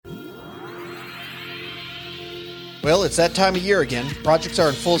Well, it's that time of year again. Projects are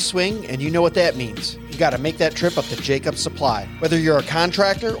in full swing, and you know what that means. You got to make that trip up to Jacobs Supply. Whether you're a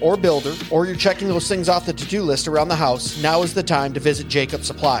contractor or builder, or you're checking those things off the to-do list around the house, now is the time to visit Jacobs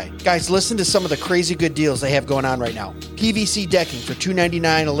Supply. Guys, listen to some of the crazy good deals they have going on right now. PVC decking for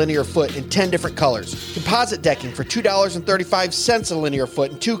 $2.99 a linear foot in 10 different colors. Composite decking for $2.35 a linear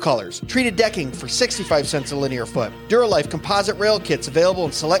foot in 2 colors. Treated decking for 65 cents a linear foot. Duralife composite rail kits available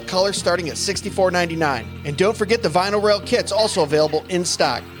in select colors starting at $64.99. And don't forget the vinyl rail kits also available in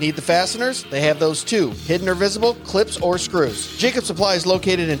stock. Need the fasteners? They have those too. Hidden or visible, clips or screws. Jacobs Supply is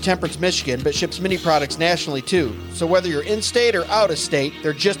located in Temperance, Michigan, but ships many products nationally too. So whether you're in-state or out-of-state,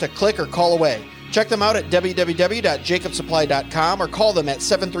 they're just a click or call away. Check them out at www.jacobsupply.com or call them at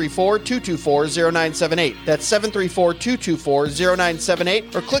 734-224-0978. That's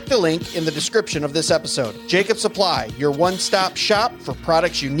 734-224-0978 or click the link in the description of this episode. Jacobs Supply, your one-stop shop for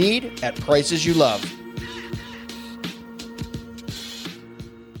products you need at prices you love.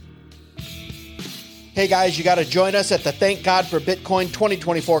 Hey guys, you got to join us at the Thank God for Bitcoin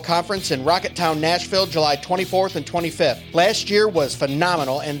 2024 conference in Rocketown, Nashville, July 24th and 25th. Last year was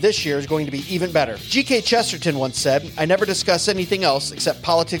phenomenal, and this year is going to be even better. G.K. Chesterton once said, "I never discuss anything else except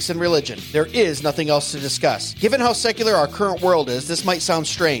politics and religion. There is nothing else to discuss." Given how secular our current world is, this might sound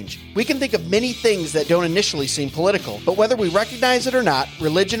strange. We can think of many things that don't initially seem political, but whether we recognize it or not,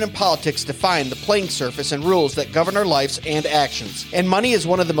 religion and politics define the playing surface and rules that govern our lives and actions. And money is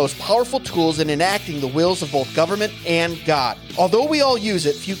one of the most powerful tools in enacting the wills of both government and God. Although we all use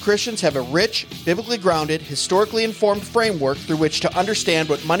it, few Christians have a rich, biblically grounded, historically informed framework through which to understand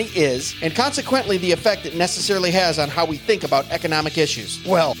what money is, and consequently the effect it necessarily has on how we think about economic issues.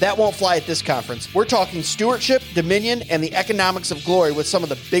 Well, that won't fly at this conference. We're talking stewardship, dominion, and the economics of glory with some of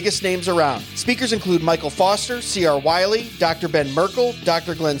the biggest names around. Speakers include Michael Foster, C.R. Wiley, Dr. Ben Merkle,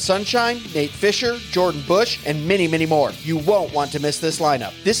 Dr. Glenn Sunshine, Nate Fisher, Jordan Bush, and many, many more. You won't want to miss this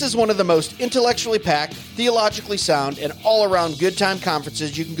lineup. This is one of the most intellectually packed, theologically sound, and all-around good time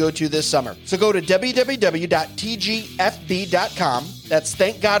conferences you can go to this summer. So go to www.tgfb.com. That's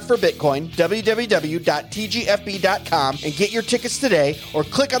Thank God for Bitcoin, www.tgfb.com, and get your tickets today, or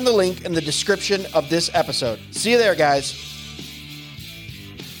click on the link in the description of this episode. See you there, guys.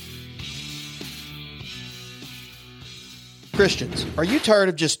 Christians, are you tired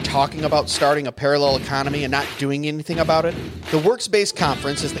of just talking about starting a parallel economy and not doing anything about it? The Works-Based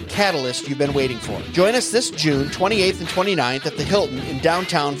Conference is the catalyst you've been waiting for. Join us this June 28th and 29th at the Hilton in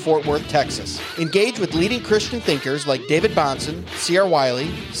downtown Fort Worth, Texas. Engage with leading Christian thinkers like David Bahnsen, C.R. Wiley,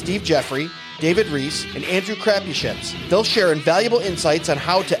 Steve Jeffrey, David Rees, and Andrew Krapuschetz. They'll share invaluable insights on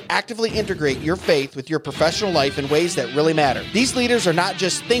how to actively integrate your faith with your professional life in ways that really matter. These leaders are not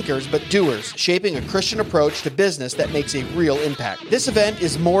just thinkers, but doers, shaping a Christian approach to business that makes a real impact. This event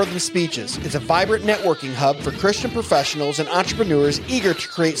is more than speeches. It's a vibrant networking hub for Christian professionals and entrepreneurs eager to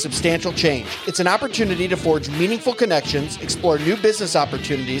create substantial change. It's an opportunity to forge meaningful connections, explore new business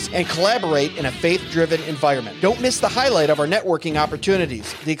opportunities, and collaborate in a faith-driven environment. Don't miss the highlight of our networking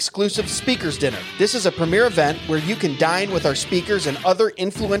opportunities, the exclusive Speakers Dinner. This is a premier event where you can dine with our speakers and other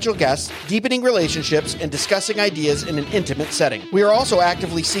influential guests, deepening relationships and discussing ideas in an intimate setting. We are also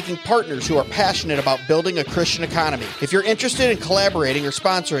actively seeking partners who are passionate about building a Christian economy. If you're interested in collaborating or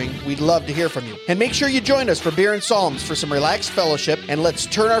sponsoring, we'd love to hear from you. And make sure you join us for beer and psalms for some relaxed fellowship, and let's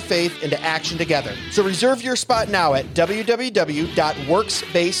turn our faith into action together. So reserve your spot now at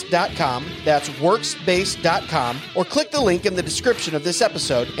www.worksbase.com. That's worksbase.com, or click the link in the description of this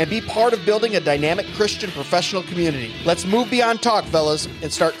episode and be part of building a dynamic Christian professional community. Let's move beyond talk, fellas,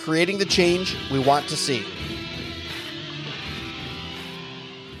 and start creating the change we want to see.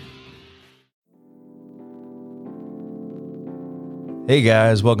 Hey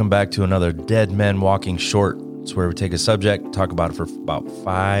guys, welcome back to another Dead Men Walking Short. It's where we take a subject, talk about it for about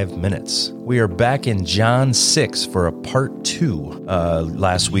 5 minutes. We are back in John 6 for a part 2.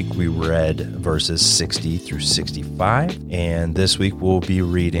 Last week we read verses 60 through 65, and this week we'll be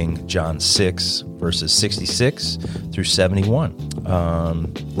reading John 6 verses 66 through 71.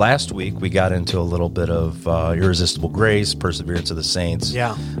 Last week we got into a little bit of irresistible grace, perseverance of the saints,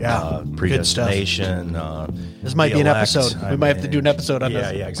 predestination. This might be an episode. We might have to do an episode on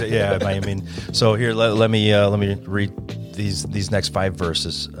this. Yeah, exactly. Yeah, I mean, so here let me read these next 5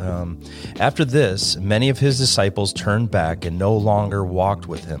 verses. After this, many of his disciples turned back and no longer walked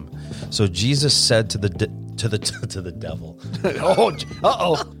with him. So Jesus said to the devil.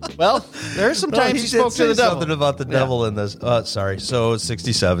 Well, there's some times he spoke to the devil. Something about the devil in this. So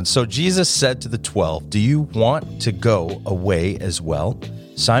 67. So Jesus said to the 12, "Do you want to go away as well?"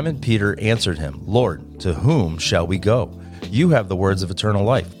 Simon Peter answered him, "Lord, to whom shall we go? You have the words of eternal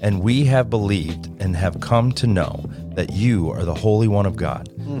life, and we have believed and have come to know that you are the Holy One of God.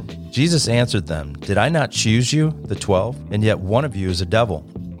 Jesus answered them, Did I not choose you, the 12? And yet one of you is a devil.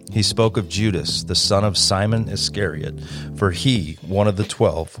 He spoke of Judas, the son of Simon Iscariot, for he, one of the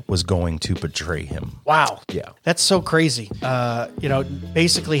 12, was going to betray him. Wow. Yeah. That's so crazy.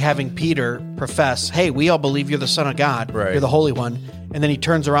 Basically having Peter profess, hey, we all believe you're the Son of God. Right. You're the Holy One. And then he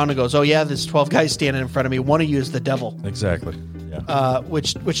turns around and goes, oh, yeah, there's 12 guys standing in front of me. One of you is the devil. Exactly. Yeah.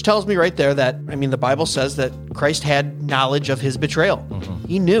 Which tells me right there that, the Bible says that Christ had knowledge of his betrayal. Mm-hmm.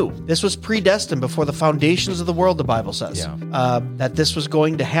 He knew. This was predestined before the foundations of the world, the Bible says, that this was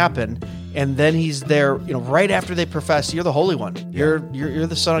going to happen. And then he's there, right after they profess, you're the Holy One. You're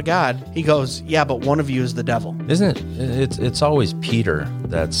the Son of God. He goes, yeah, but one of you is the devil. Isn't it? It's always Peter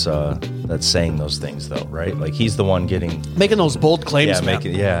that's saying those things, though, right? Like he's the one making those bold claims.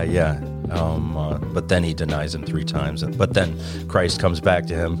 But then he denies him 3 times. But then Christ comes back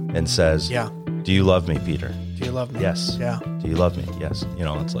to him and says, do you love me, Peter? Do you love me? Yes. Yeah. Do you love me? Yes.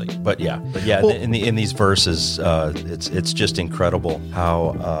 It's like, well, in these verses, it's just incredible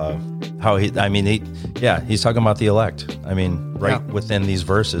how he's talking about the elect. Within these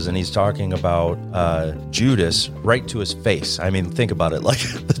verses, and he's talking about Judas right to his face. Think about it, like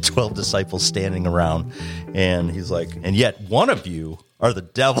the 12 disciples standing around, and he's like, and yet one of you are the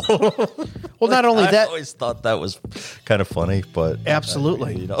devil. Well, not only that, I always thought that was kind of funny, but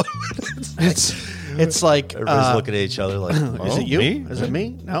absolutely, it's like everybody's looking at each other like, is it you? Me? Is it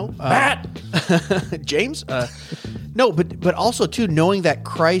me? No, Matt, James. No, but also too, knowing that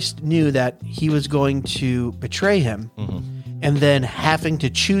Christ knew that he was going to betray him, and then having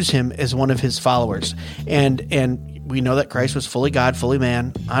to choose him as one of his followers, and we know that Christ was fully God, fully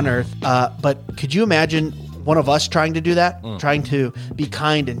man on earth. But could you imagine one of us trying to do that, trying to be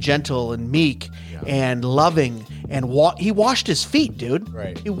kind and gentle and meek and loving, and he washed his feet, dude.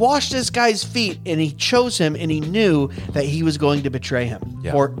 Right. He washed this guy's feet, and he chose him, and he knew that he was going to betray him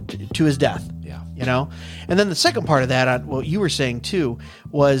or to his death. And then the second part of that, what you were saying too,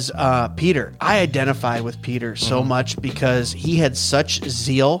 was Peter. I identify with Peter so much because he had such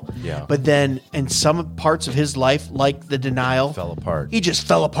zeal, but then in some parts of his life, like the denial, fell apart. He just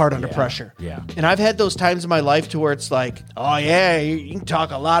fell apart under pressure. Yeah. And I've had those times in my life to where it's like, oh yeah, you can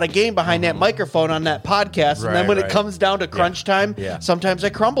talk a lot of game behind that microphone on that podcast, and then when it comes down to crunch time, sometimes I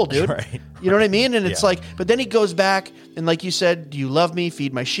crumble, dude. Right. You know what I mean? And it's like, but then he goes back and like you said, do you love me?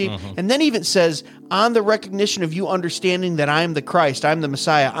 Feed my sheep. And then even says, on the recognition of you understanding that I'm the Christ, I'm the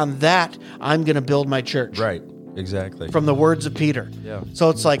Messiah, on that, I'm going to build my church. Right. Exactly. From the words of Peter. Yeah.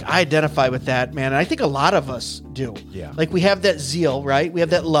 So it's like, I identify with that, man. And I think a lot of us do. Yeah. Like we have that zeal, right? We have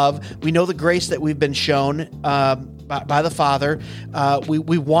that love. We know the grace that we've been shown by the Father.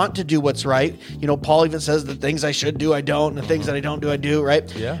 We want to do what's right. Paul even says the things I should do, I don't. And the things that I don't do, I do,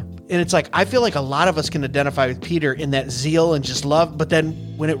 right? Yeah. And it's like, I feel like a lot of us can identify with Peter in that zeal and just love. But then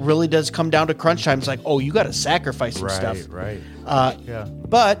when it really does come down to crunch time, it's like, oh, you got to sacrifice some stuff. Right.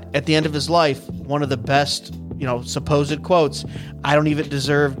 But at the end of his life, one of the best, supposed quotes, I don't even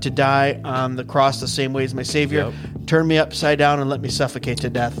deserve to die on the cross the same way as my Savior. Yep. Turn me upside down and let me suffocate to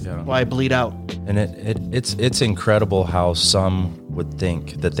death while I bleed out. And it's incredible how some would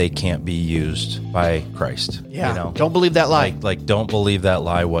think that they can't be used by Christ. Yeah. Don't believe that lie. Like don't believe that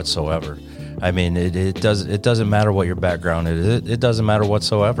lie whatsoever. It doesn't matter what your background is. It doesn't matter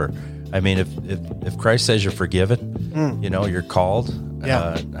whatsoever. If Christ says you're forgiven, you're called.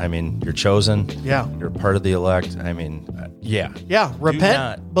 You're chosen. Yeah. You're part of the elect. Yeah.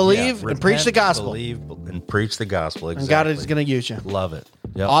 Repent, believe, and preach the gospel. Believe and preach the gospel. Exactly. And God is going to use you. Love it.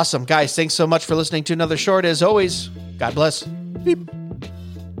 Yep. Awesome. Guys, thanks so much for listening to another short. As always, God bless. Beep.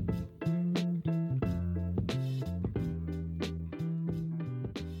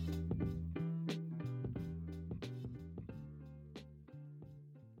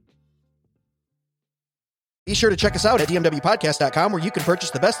 Be sure to check us out at dmwpodcast.com, where you can purchase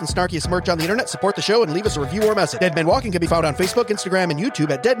the best and snarkiest merch on the internet, support the show, and leave us a review or message. Dead Men Walking can be found on Facebook, Instagram, and YouTube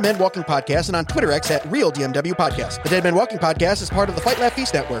at Dead Men Walking Podcast, and on Twitter X at Real DMW Podcast. The Dead Men Walking Podcast is part of the Fight Laugh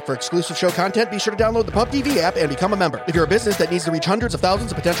Feast Network. For exclusive show content, be sure to download the Pub TV app and become a member. If you're a business that needs to reach hundreds of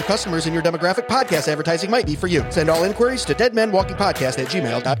thousands of potential customers in your demographic, podcast advertising might be for you. Send all inquiries to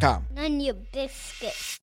deadmenwalkingpodcast@gmail.com. None your biscuits.